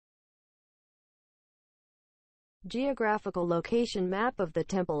Geographical location map of the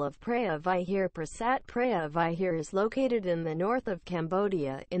Temple of Preah Vihear Prasat. Preah Vihear is located in the north of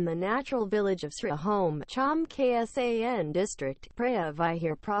Cambodia, in the natural village of Srah Home, Chom Ksan District, Preah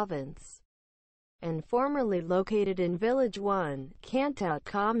Vihear Province, and formerly located in Village 1, Kantout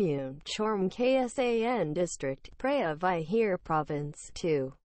Commune, Chorm Ksan District, Preah Vihear Province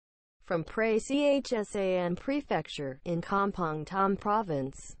 2. From Preah Chsan Prefecture, in Kampong Thom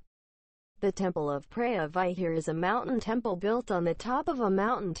Province. The Temple of Preah Vihear is a mountain temple built on the top of a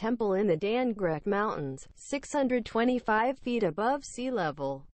mountain temple in the Dan Grek Mountains, 625 feet above sea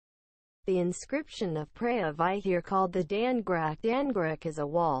level. The inscription of Preah Vihear called the Dan Grek is a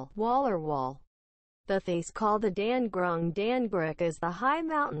wall. The Thais call the Dan Grek as the high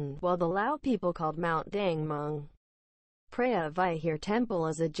mountain, while the Lao people called Mount Dang Mung. Preah Vihear Temple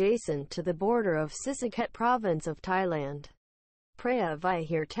is adjacent to the border of Sisaket Province of Thailand. Preah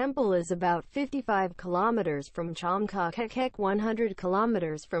Vihear Temple is about 55 kilometers from Chom Kek, 100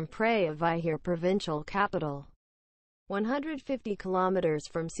 kilometers from Preah Vihear provincial capital, 150 kilometers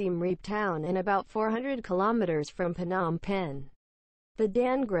from Siem Reap town, and about 400 kilometers from Phnom Penh. The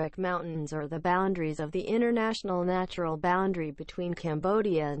Dan Grek Mountains are the boundaries of the international natural boundary between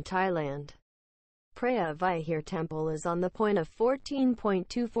Cambodia and Thailand. Preah Vihear Temple is on the point of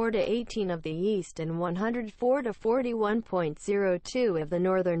 14.24 to 18 of the east and 104 to 41.02 of the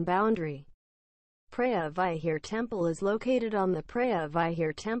northern boundary. Preah Vihear Temple is located on the Preah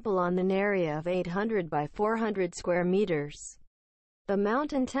Vihear Temple on an area of 800 by 400 square meters. The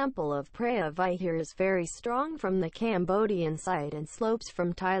mountain temple of Preah Vihear is very strong from the Cambodian side and slopes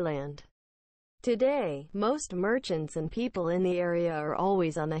from Thailand. Today, most merchants and people in the area are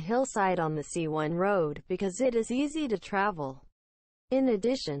always on the hillside on the C1 road, because it is easy to travel. In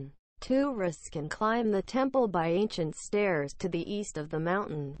addition, tourists can climb the temple by ancient stairs to the east of the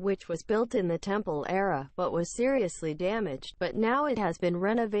mountain, which was built in the temple era, but was seriously damaged, but now it has been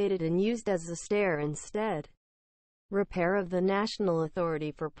renovated and used as a stair instead. Repair of the National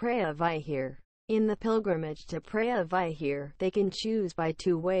Authority for Preah Vihear. In the pilgrimage to Preah Vihear, they can choose by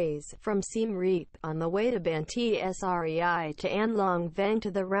two ways, from Siem Reap, on the way to Banti Srei to An Long Vang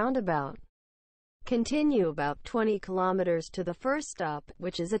to the roundabout. Continue about 20 kilometers to the first stop,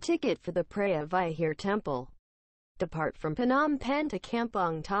 which is a ticket for the Preah Vihear Temple. Depart from Phnom Penh to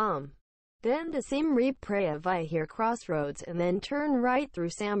Kampong Thom. Then to Siem Reap Preah Vihear Crossroads, and then turn right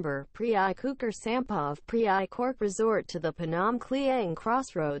through Sambar, Preah Kukar Sampav, Preah Kork Resort to the Phnom Kliang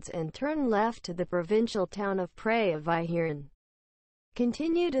Crossroads, and turn left to the provincial town of Preah Vihear.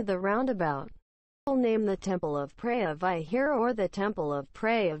 Continue to the roundabout. Name the Temple of Preah Vihear or the Temple of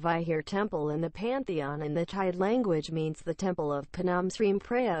Preah Vihear. Temple in the Pantheon in the Thai language means the Temple of Phnom Srim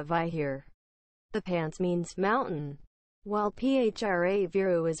Preah Vihear. The Pans means mountain, while Phra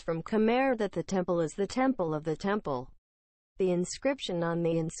Viru is from Khmer that the temple is the temple of the temple. The inscription on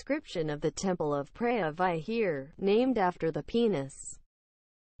the inscription of the Temple of Preah Vihear, named after the penis,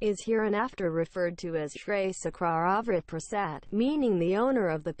 is hereinafter referred to as Shri Sakravrit Prasat, meaning the owner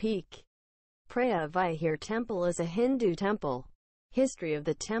of the peak. Preah Vihear Temple is a Hindu temple. History of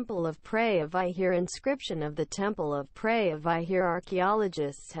the Temple of Preah Vihear. Inscription of the Temple of Preah Vihear.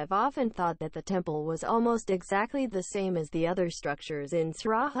 Archaeologists have often thought that the temple was almost exactly the same as the other structures in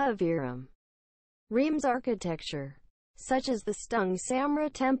Srah Viram. Reams architecture, such as the Stung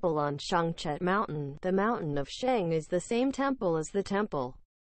Samra Temple on Shangchet Mountain, the mountain of Shang, is the same temple as the temple.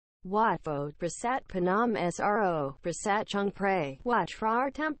 Wat Phot Prasat Phnom Sro Prasat Chung Pre, Wat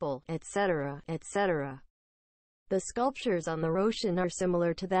Phrar Temple, etc., etc. The sculptures on the Roshan are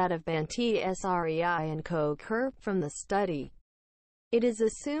similar to that of Banti Srei and Ko Khur. From the study, it is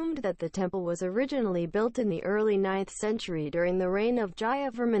assumed that the temple was originally built in the early 9th century during the reign of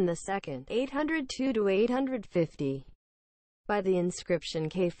Jayavarman II, 802 to 850. By the inscription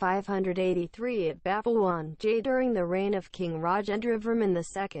K583 at Baphawan, J during the reign of King Rajendravarman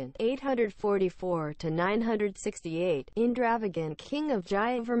II, 844 to 968, Indravagant king of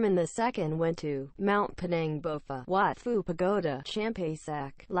Jayavarman II went to Mount Penang Bofa, Wat Phu Pagoda,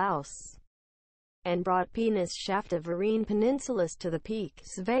 Champasak, Laos, and brought penis shaft of Varine Peninsulas to the peak,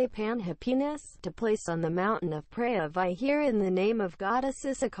 Sve Panha Penis, to place on the mountain of Preah Vihear in the name of goddess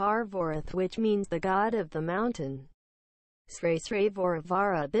Isakarvorath, which means the god of the mountain. Srei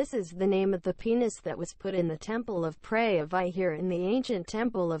Voravara. This is the name of the penis that was put in the Temple of Preah Vihear in the ancient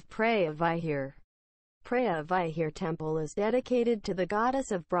Temple of Preah Vihear. Preah Vihear Temple is dedicated to the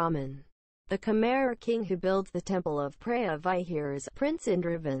goddess of Brahman. The Khmer king who builds the Temple of Preah Vihear is Prince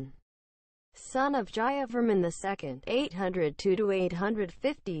Indravan. son of Jayavarman II,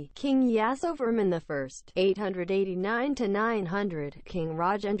 802–850, King Yasovarman I, 889–900, King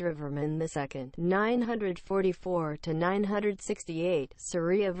Rajendravarman II, 944–968,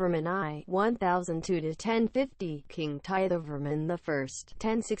 Suryavarman I, 1002–1050, King Tithavarman I,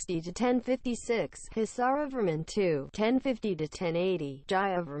 1060–1056, Hisaravarman II, 1050–1080,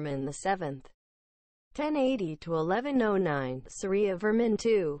 Jayavarman VII, 1080–1109, Suryavarman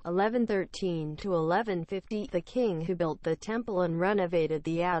II, 1113–1150, the king who built the temple and renovated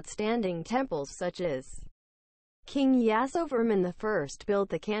the outstanding temples such as King Yasovarman I built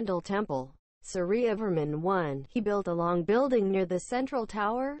the Candle Temple. Suryavarman I, he built a long building near the central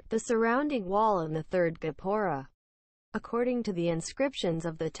tower, the surrounding wall and the third Gopura. According to the inscriptions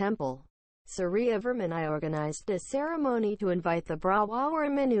of the temple, Suryavarman I organized a ceremony to invite the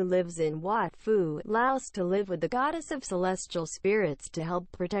Brahmavarman who lives in Wat Phu, Laos to live with the goddess of celestial spirits to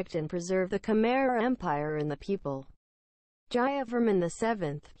help protect and preserve the Khmer Empire and the people. Jayavarman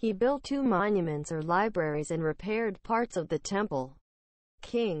VII, he built 2 monuments or libraries and repaired parts of the temple.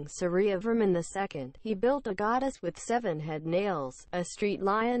 King Suryavarman II, he built a goddess with 7 head nails, a street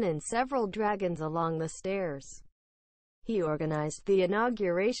lion and several dragons along the stairs. He organized the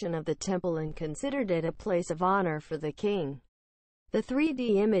inauguration of the temple and considered it a place of honor for the king. The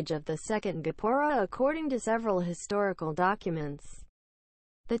 3D image of the second Gopura according to several historical documents.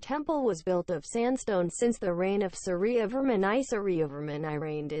 The temple was built of sandstone since the reign of Suryavarman I. Suryavarman I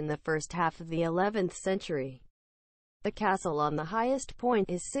reigned in the first half of the 11th century. The castle on the highest point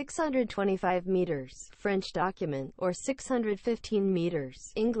is 625 meters, French document, or 615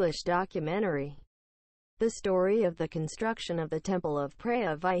 meters, English documentary. The story of the construction of the Temple of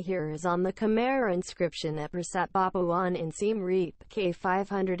Preah Vihear is on the Khmer inscription at Prasat Bapuan in Siem Reap, K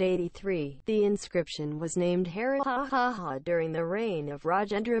 583. The inscription was named Harahaha during the reign of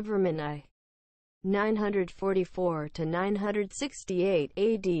Rajendravarman I, 944–968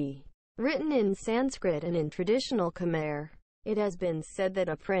 AD. Written in Sanskrit and in traditional Khmer, it has been said that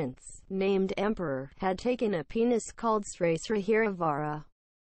a prince, named Emperor, had taken a penis called Srasrahiravara,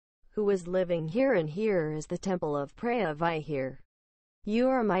 who was living here, and here is the temple of Preah Vihear. You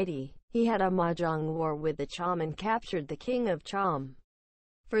are mighty. He had a mahjong war with the Cham and captured the king of Cham.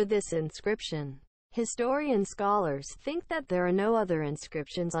 For this inscription, historian scholars think that there are no other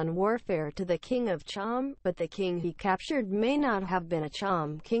inscriptions on warfare to the king of Cham, but the king he captured may not have been a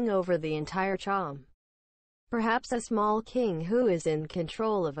Cham king over the entire Cham. Perhaps a small king who is in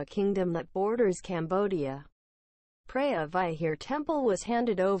control of a kingdom that borders Cambodia. Preah Vihear Temple was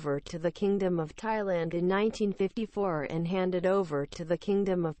handed over to the Kingdom of Thailand in 1954 and handed over to the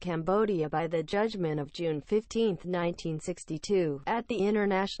Kingdom of Cambodia by the judgment of June 15, 1962, at the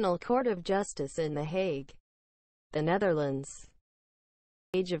International Court of Justice in The Hague, the Netherlands.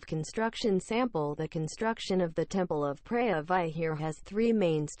 Age of construction sample. The construction of the Temple of Preah Vihear has 3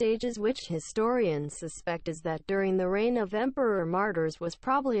 main stages, which historians suspect is that during the reign of Emperor Martyrs was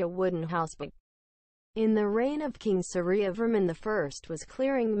probably a wooden house, but in the reign of King Suryavarman I was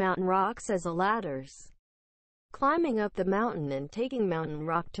clearing mountain rocks as a ladders, climbing up the mountain and taking mountain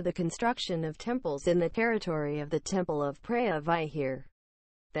rock to the construction of temples in the territory of the Temple of Preah Vihear.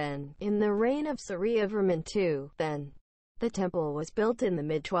 Then, in the reign of Suryavarman II, the temple was built in the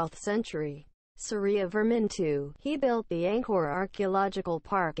mid-12th century. Suryavarman II, he built the Angkor Archaeological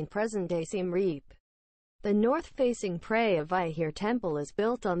Park in present-day Siem Reap. The north-facing Preah Vihear Temple is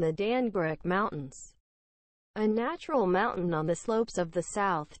built on the Dangrek Mountains, a natural mountain on the slopes of the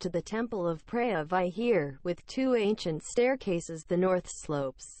south to the Temple of Preah Vihear, with 2 ancient staircases, the north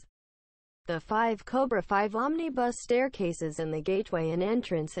slopes, the 5 omnibus staircases and the gateway and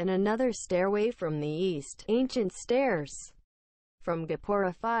entrance, and another stairway from the east, ancient stairs. From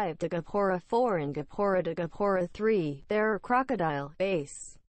Gopura 5 to Gopura 4 and Gopura to Gopura 3, there are crocodile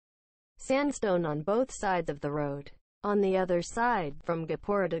base sandstone on both sides of the road. On the other side, from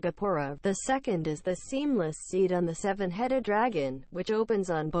Gopura to Gopura, the second is the seamless seat on the 7-headed dragon, which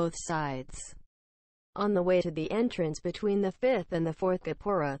opens on both sides. On the way to the entrance between the 5th and the 4th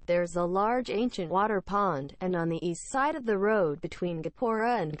Gopura, there's a large ancient water pond, and on the east side of the road between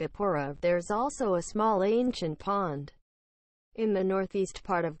Gopura and Gopura, there's also a small ancient pond. In the northeast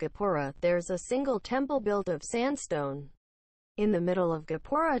part of Gopura, there's a single temple built of sandstone. In the middle of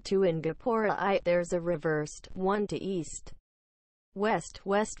Gopura 2 and Gopura I, there's a reversed, 1 to east,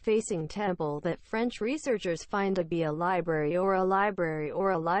 west-facing temple that French researchers find to be a library or a library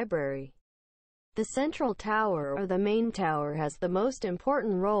or a library. The central tower or the main tower has the most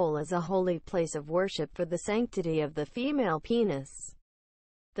important role as a holy place of worship for the sanctity of the female penis.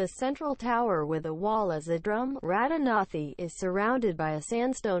 The central tower with a wall as a drum, Radhanathi, is surrounded by a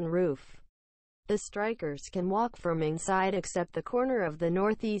sandstone roof. The strikers can walk from inside except the corner of the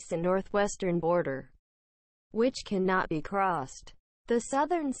northeast and northwestern border, which cannot be crossed. The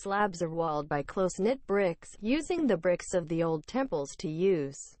southern slabs are walled by close-knit bricks, using the bricks of the old temples to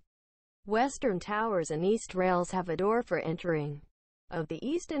use. Western towers and east rails have a door for entering. Of the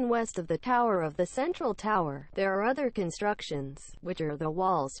east and west of the tower of the central tower, there are other constructions, which are the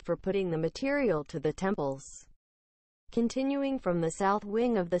walls for putting the material to the temples. Continuing from the south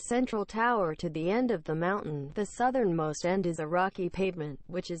wing of the central tower to the end of the mountain, the southernmost end is a rocky pavement,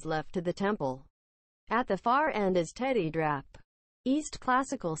 which is left to the temple. At the far end is Teddy Drap. East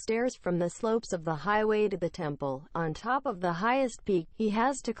classical stairs from the slopes of the highway to the temple. On top of the highest peak, he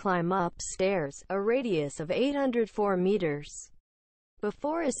has to climb up stairs, a radius of 804 meters,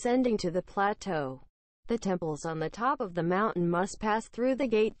 before ascending to the plateau. The temples on the top of the mountain must pass through the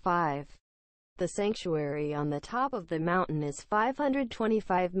Gate 5. The sanctuary on the top of the mountain is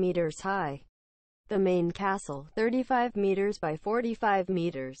 525 meters high. The main castle, 35 meters by 45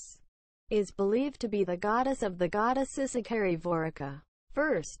 meters, is believed to be the goddess of the goddesses Vorica.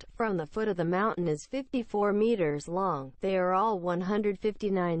 First, from the foot of the mountain is 54 meters long. They are all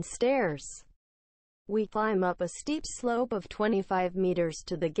 159 stairs. We climb up a steep slope of 25 meters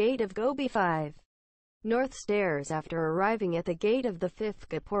to the gate of Gobi 5. North stairs. After arriving at the gate of the 5th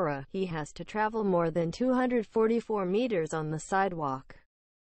Gapura, he has to travel more than 244 meters on the sidewalk.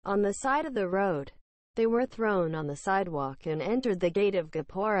 On the side of the road, they were thrown on the sidewalk and entered the gate of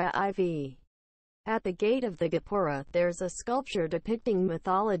Gapura IV. At the gate of the Gapura, there's a sculpture depicting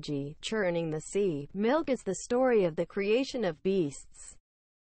mythology, churning the sea. Milk is the story of the creation of beasts,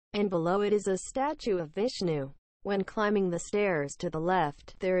 and below it is a statue of Vishnu. When climbing the stairs to the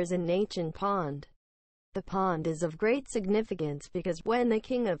left, there is an ancient pond. The pond is of great significance because when the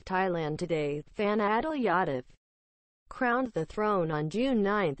king of Thailand today, Phan Adol Yadav, crowned the throne on June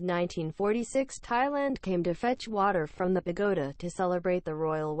 9, 1946, Thailand came to fetch water from the pagoda to celebrate the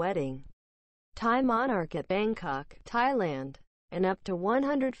royal wedding. Thai monarch at Bangkok, Thailand, and up to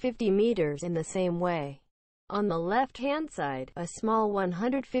 150 meters in the same way. On the left-hand side, a small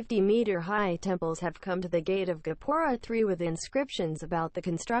 150-meter-high temples have come to the gate of Gapura 3 with inscriptions about the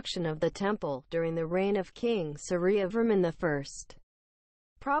construction of the temple during the reign of King Suryavarman I.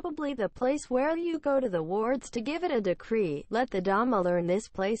 Probably the place where you go to the wards to give it a decree. Let the Dhamma learn this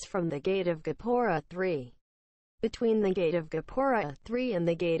place from the gate of Gapura 3. Between the gate of Gapura 3 and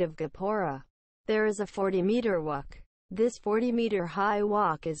the gate of Gapura, there is a 40-meter walk. This 40-meter high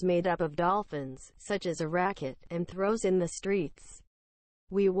walk is made up of dolphins, such as a racket, and throws in the streets.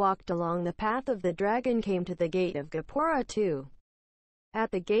 We walked along the path of the dragon, came to the gate of Gapura 2.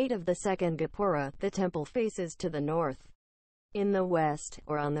 At the gate of the 2nd Gapura, the temple faces to the north. In the west,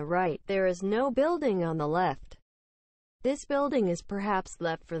 or on the right, there is no building on the left. This building is perhaps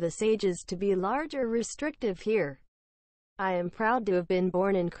left for the sages to be large or restrictive here. I am proud to have been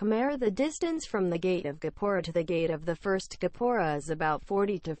born in Khmer. The distance from the gate of Gapura to the gate of the 1st Gapura is about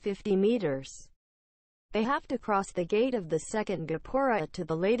 40 to 50 meters. They have to cross the gate of the 2nd Gapura to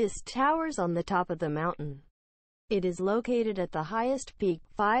the latest towers on the top of the mountain. It is located at the highest peak,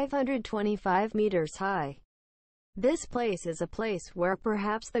 525 meters high. This place is a place where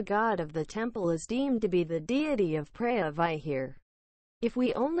perhaps the god of the temple is deemed to be the deity of Preah Vihear. If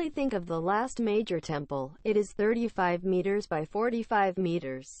we only think of the last major temple, it is 35 meters by 45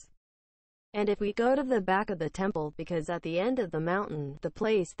 meters. And if we go to the back of the temple, because at the end of the mountain, the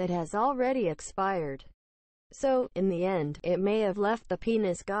place that has already expired. So, in the end, it may have left the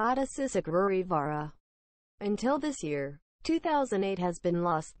penis goddess Vara. Until this year, 2008 has been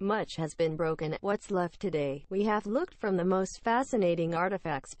lost, much has been broken. What's left today, we have looked from the most fascinating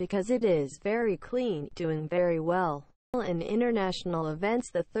artifacts because it is very clean, doing very well. In international events,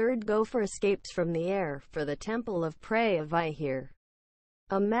 the third gopher escapes from the air for the temple of Preah Vihear.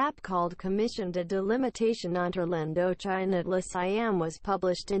 A map called Commission de Delimitation entre l'Indochine de Siam was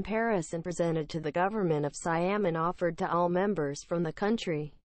published in Paris and presented to the government of Siam and offered to all members from the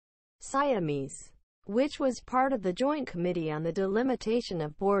country Siamese, which was part of the Joint Committee on the Delimitation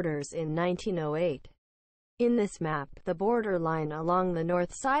of Borders in 1908. In this map, the border line along the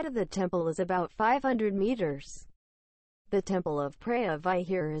north side of the temple is about 500 meters. The temple of Preah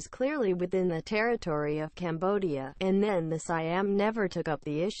Vihear is clearly within the territory of Cambodia, and then the Siam never took up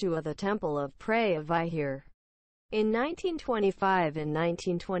the issue of the temple of Preah Vihear. In 1925 and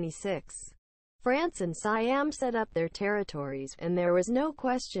 1926, France and Siam set up their territories, and there was no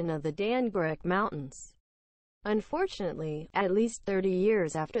question of the Dangrek Mountains. Unfortunately, at least 30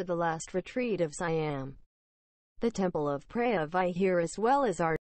 years after the last retreat of Siam, the temple of Preah Vihear as well as our